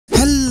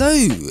Hello,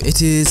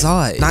 it is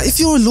I. Now if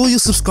you're a loyal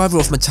subscriber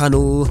of my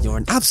channel, you're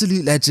an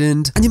absolute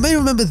legend, and you may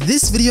remember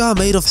this video I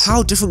made of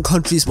how different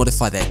countries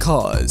modify their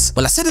cars.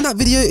 Well, I said in that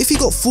video, if you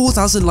got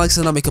 4,000 likes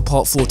then I'll make a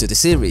part 4 to the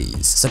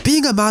series. So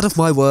being a man of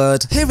my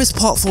word, here is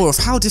part 4 of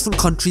how different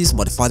countries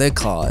modify their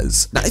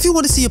cars. Now if you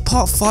want to see a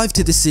part 5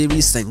 to the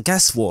series, then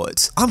guess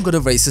what? I'm gonna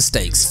raise the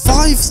stakes.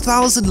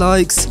 5,000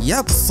 likes,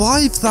 yep,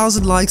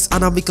 5,000 likes,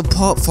 and I'll make a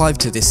part 5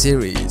 to this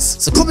series.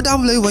 So comment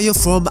down below where you're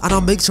from and I'll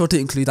make sure to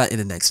include that in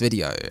the next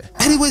video.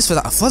 Anyways,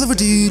 without further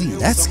ado,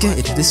 let's get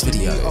into this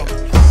video.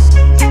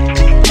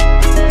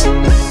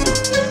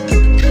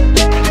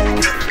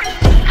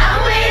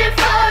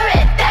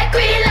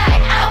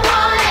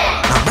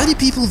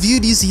 People view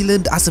New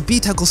Zealand as a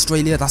BTEC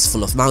Australia that's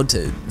full of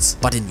mountains,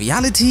 but in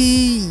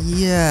reality,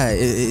 yeah,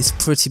 it's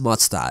pretty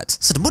much that.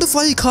 So to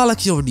modify your car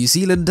like you're a New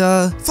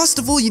Zealander, first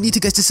of all you need to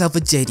get yourself a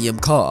JDM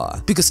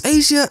car, because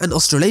Asia and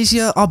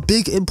Australasia are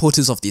big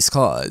importers of these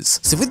cars.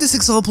 So with this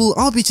example,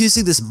 I'll be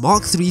choosing this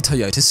Mark III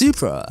Toyota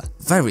Supra.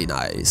 Very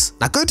nice.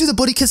 Now go to the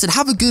body kits and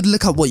have a good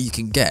look at what you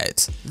can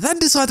get. Then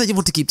decide that you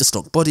want to keep the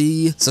stock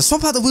body, so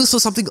swap out the wheels for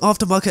something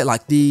aftermarket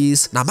like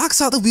these. Now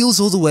max out the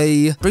wheels all the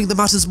way, bring them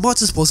out as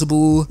much as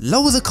possible,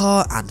 lower the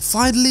car, and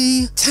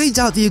finally, change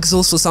out the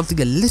exhaust for something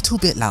a little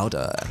bit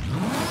louder.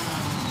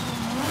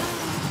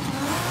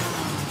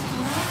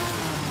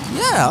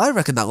 Yeah, I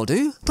reckon that'll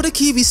do. Put a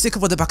Kiwi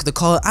sticker on the back of the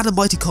car and a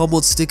Mighty Car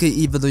Mod sticker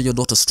even though you're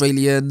not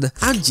Australian,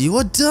 and you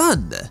are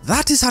done!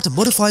 That is how to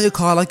modify your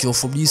car like you're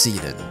from New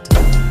Zealand.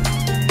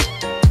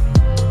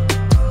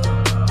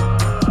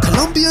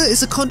 Colombia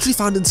is a country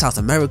found in South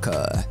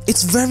America.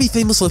 It's very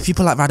famous for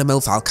people like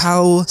Radamel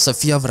Falcao,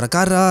 Sofia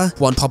Vergara,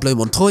 Juan Pablo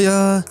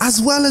Montoya,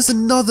 as well as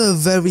another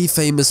very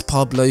famous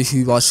Pablo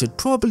who I should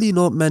probably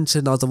not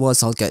mention,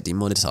 otherwise I'll get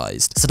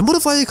demonetized. So to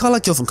modify your car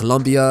like you're from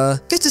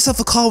Colombia, get yourself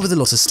a car with a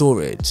lot of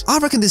storage. I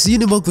reckon this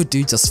Unimog would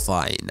do just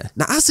fine.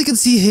 Now as you can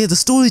see here, the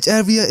storage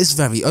area is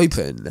very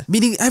open,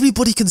 meaning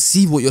everybody can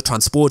see what you're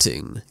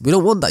transporting. We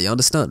don't want that, you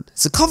understand?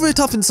 So cover it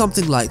up in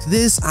something like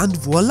this and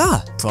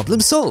voila, problem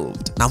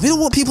solved. Now we don't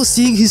want people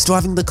seeing who's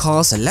driving the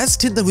car, so let's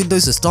tint the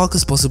windows as dark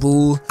as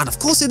possible. And of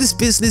course in this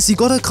business you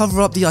gotta cover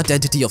up the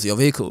identity of your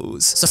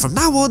vehicles. So from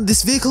now on,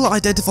 this vehicle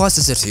identifies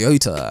as a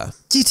Toyota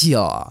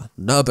GTR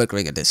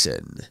Nürburgring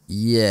edition.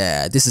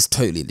 Yeah, this is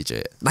totally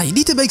legit. Now you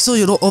need to make sure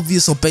you're not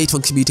obvious or bait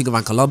when commuting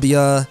around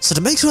Colombia, so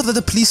to make sure that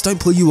the police don't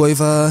pull you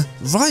over,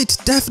 write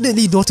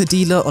definitely not a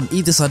dealer on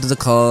either side of the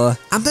car,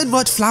 and then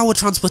write flower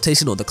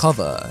transportation on the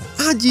cover,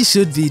 and you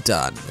should be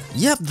done.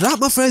 Yep, that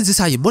my friends is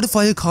how you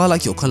modify your car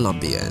like you're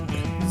Colombian.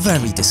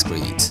 Very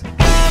discreet.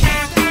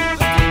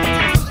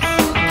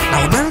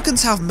 Now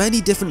Americans have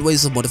many different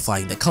ways of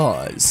modifying their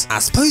cars,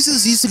 as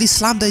posers usually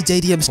slam their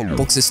JDMs on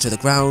boxes to the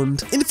ground,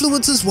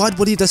 influencers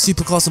wide-body their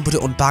supercars and put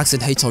it on bags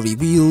and HRE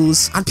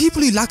wheels, and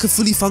people who lack a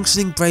fully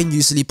functioning brain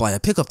usually buy a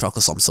pickup truck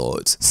of some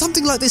sort.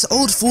 Something like this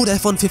old Ford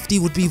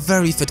F-150 would be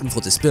very fitting for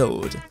this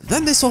build.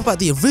 Then they swap out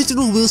the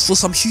original wheels for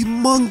some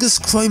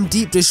humongous chrome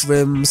deep dish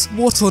rims.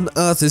 What on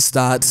earth is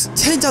that?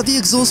 Change out the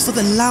exhaust for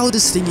the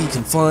loudest thing you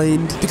can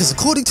find, because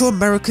according to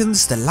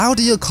Americans, the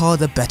louder your car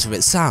the better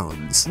it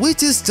sounds,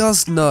 which is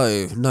just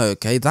no,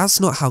 okay, that's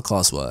not how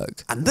cars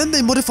work. And then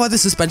they modify the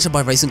suspension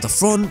by raising the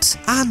front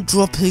and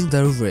dropping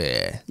the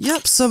rear.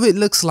 Yep, so it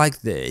looks like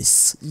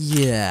this.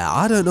 Yeah,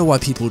 I don't know why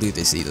people do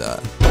this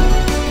either.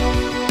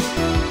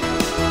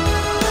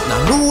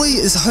 Now Norway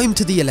is home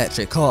to the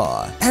electric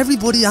car.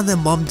 Everybody and their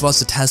mum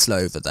drives a Tesla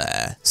over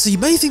there. So you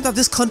may think that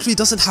this country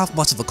doesn't have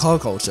much of a car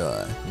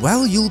culture.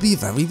 Well, you'll be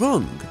very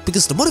wrong.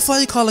 Because to modify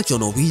your car like you're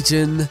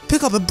Norwegian,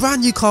 pick up a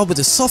brand new car with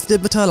a soft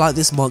emitter like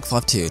this Mark V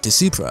Toyota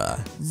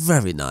Supra.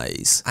 Very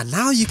nice. And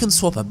now you can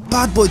swap a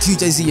bad boy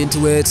 2JZ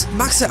into it,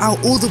 max it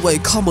out all the way,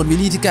 come on, we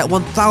need to get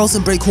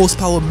 1000 brake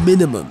horsepower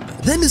minimum.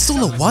 Then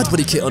install a wide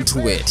body kit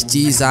onto it.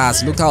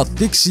 Jesus, look how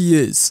thick she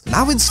is.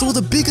 Now install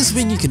the biggest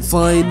ring you can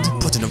find,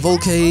 put in a roll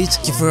cage,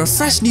 give her a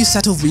fresh new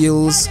set of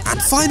wheels, and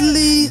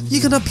finally,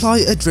 you can apply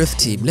a Drift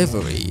Team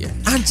livery.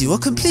 And you are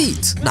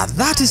complete. Now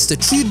that is the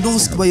true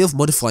Norsk way of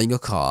modifying a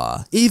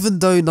car. Even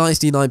though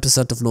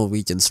 99% of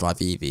Norwegians drive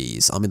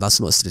EVs. I mean,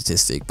 that's not a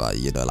statistic, but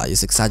you know, like,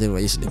 it's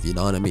exaggeration if you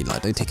know what I mean.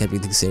 Like, don't take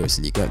everything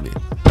seriously, you get me?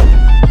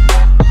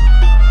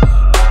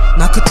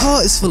 Now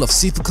Qatar is full of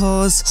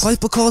supercars,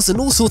 hypercars and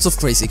all sorts of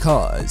crazy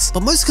cars,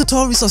 but most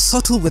Qataris are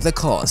subtle with their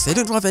cars, they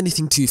don't drive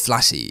anything too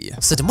flashy.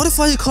 So to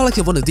modify your car like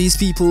you're one of these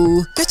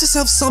people, get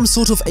yourself some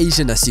sort of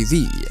Asian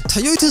SUV.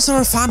 Toyotas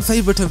are a fan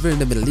favourite over in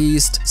the Middle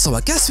East, so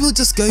I guess we'll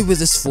just go with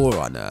this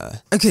 4Runner.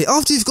 Okay,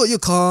 after you've got your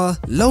car,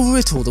 lower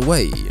it all the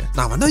way.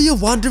 Now I know you're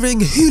wondering,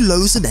 who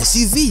lowers an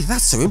SUV?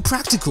 That's so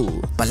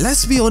impractical. But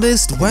let's be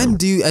honest, when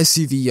do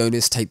SUV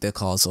owners take their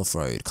cars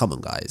off-road? Come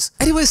on guys.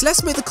 Anyways,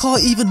 let's make the car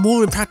even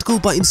more impractical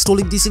by installing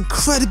these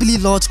incredibly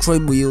large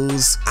chrome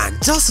wheels, and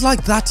just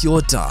like that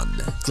you're done.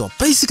 You're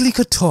basically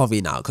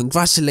Qatari now,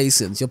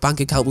 congratulations, your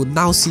bank account will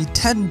now see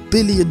 $10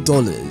 billion.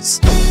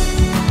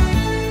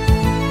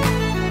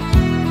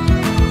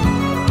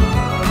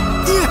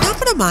 Yeah, now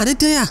for the man,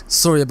 dear.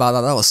 Sorry about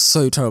that, that was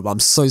so terrible,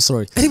 I'm so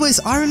sorry. Anyways,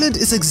 Ireland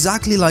is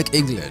exactly like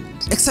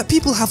England, except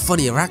people have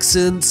funnier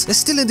accents, they're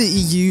still in the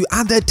EU,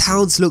 and their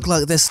towns look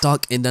like they're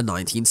stuck in the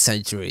 19th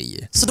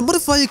century. So to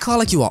modify your car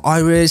like you are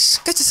Irish,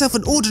 get yourself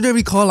an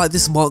ordinary car like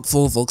this Mark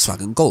IV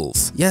Volkswagen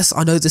Golf. Yes,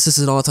 I know this is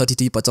an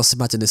R32, but just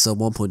imagine it's a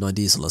 1.9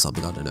 diesel or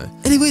something, I don't know.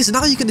 Anyways,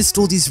 now you can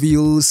install these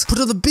wheels, put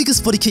on the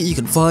biggest body kit you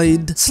can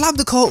find, slam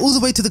the car all the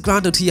way to the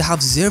ground until you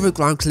have 0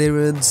 ground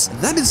clearance,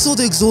 then ensure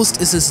the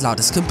exhaust is as loud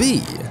as can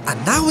be.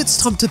 And now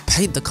it's time to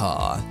paint the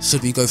car.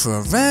 Should we go for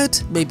a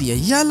red, maybe a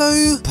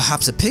yellow,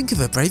 perhaps a pink if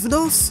we're brave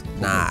enough?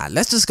 Nah,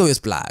 let's just go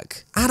with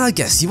black. And I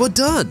guess you are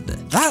done.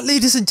 That,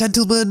 ladies and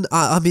gentlemen,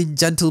 I mean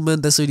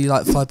gentlemen, there's only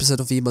like 5%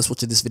 of females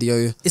watching this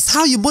video, is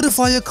how you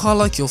modify a car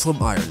like you're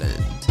from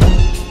Ireland.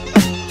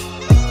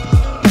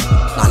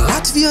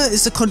 Latvia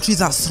is a country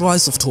that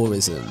thrives off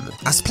tourism,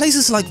 as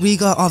places like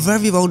Riga are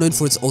very well known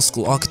for its old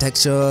school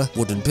architecture,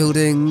 wooden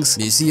buildings,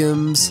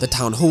 museums, the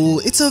town hall.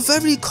 It's a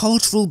very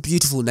cultural,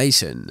 beautiful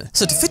nation.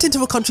 So to fit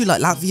into a country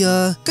like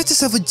Latvia, get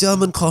yourself a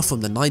German car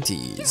from the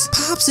 90s,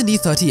 perhaps an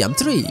E30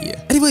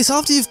 M3. Anyways,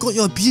 after you've got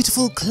your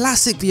beautiful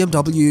classic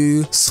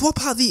BMW,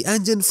 swap out the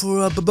engine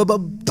for a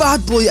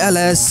bad boy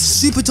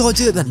LS,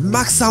 supercharge it, then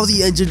max out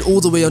the engine all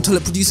the way until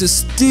it produces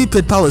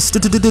stupid power.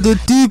 Stupid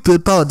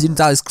power,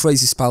 that is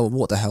crazy power,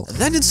 what the hell.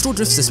 Then install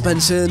drift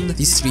suspension,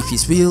 these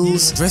 3-piece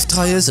wheels, drift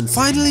tires, and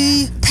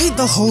finally, paint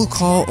the whole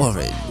car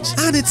orange.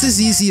 And it's as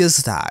easy as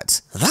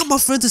that. That, my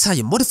friends, is how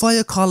you modify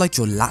a car like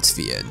you're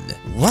Latvian.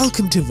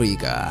 Welcome to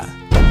Riga.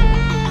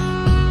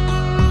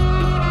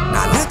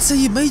 Now let's say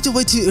you made your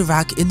way to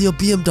Iraq in your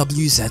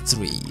BMW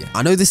Z3.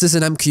 I know this is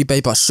an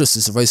MQ, but shush,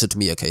 it's a racer to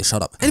me, okay,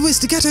 shut up. Anyways,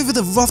 to get over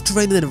the rough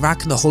terrain in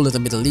Iraq and the whole of the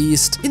Middle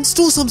East,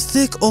 install some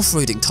thick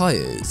off-roading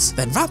tires.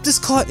 Then wrap this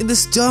car in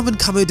this German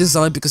camo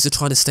design because you're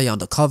trying to stay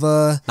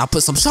undercover. Now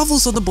put some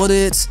shovels on the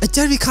bonnet, a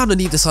jerry can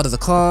on either side of the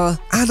car,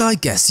 and I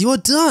guess you're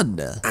done.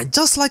 And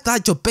just like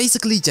that, you're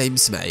basically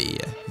James May.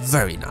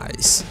 Very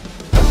nice.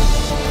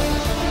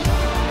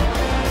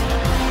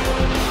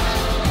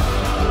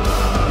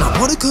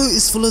 Monaco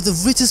is full of the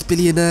richest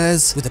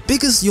billionaires with the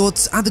biggest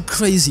yachts and the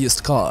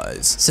craziest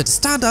cars. So to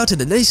stand out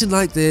in a nation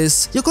like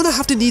this, you're gonna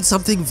have to need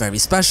something very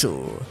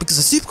special, because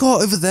a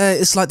supercar over there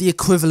is like the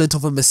equivalent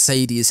of a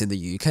Mercedes in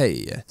the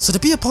UK. So to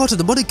be a part of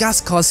the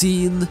Monegasque car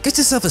scene, get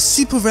yourself a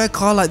super rare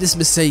car like this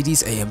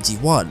Mercedes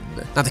AMG 1.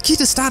 Now the key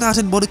to stand out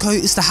in Monaco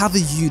is to have a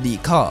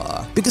unique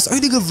car, because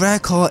owning a rare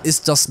car is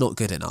just not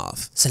good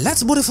enough. So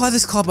let's modify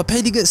this car by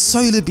painting it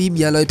solar beam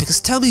yellow, because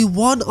tell me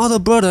one other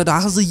brother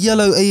that has a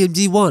yellow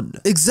AMG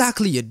 1. Exactly,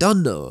 you're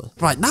done now.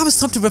 Right, now it's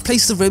time to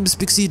replace the rims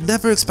because you'd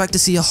never expect to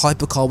see a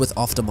hypercar with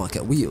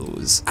aftermarket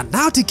wheels. And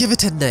now to give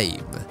it a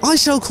name. I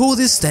shall call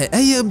this the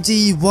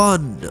AMG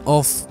 1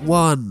 of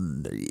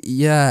 1.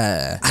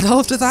 Yeah. And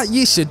after that,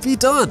 you should be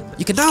done.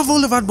 You can now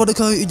roll around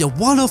Monaco in your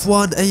 1 of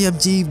 1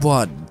 AMG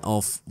 1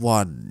 of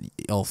 1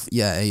 of,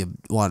 yeah,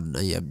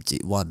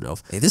 AMG 1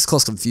 of. Hey, this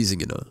car's confusing,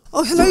 you know.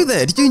 Oh, hello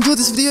there. Did you enjoy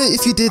this video?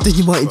 If you did, then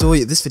you might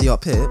enjoy this video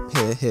up here.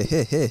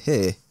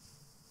 Here.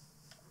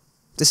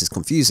 This is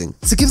confusing.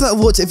 So give that a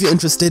watch if you're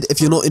interested.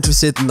 If you're not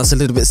interested, then that's a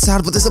little bit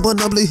sad, but there's a button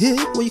down below here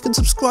where you can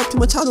subscribe to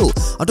my channel.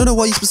 I don't know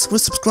why you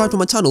subscribe to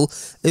my channel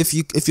if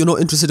you're not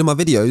interested in my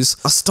videos.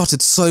 I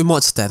started so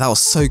much there, that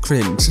was so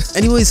cringe.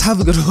 Anyways, have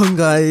a good one,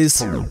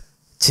 guys.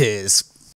 Cheers.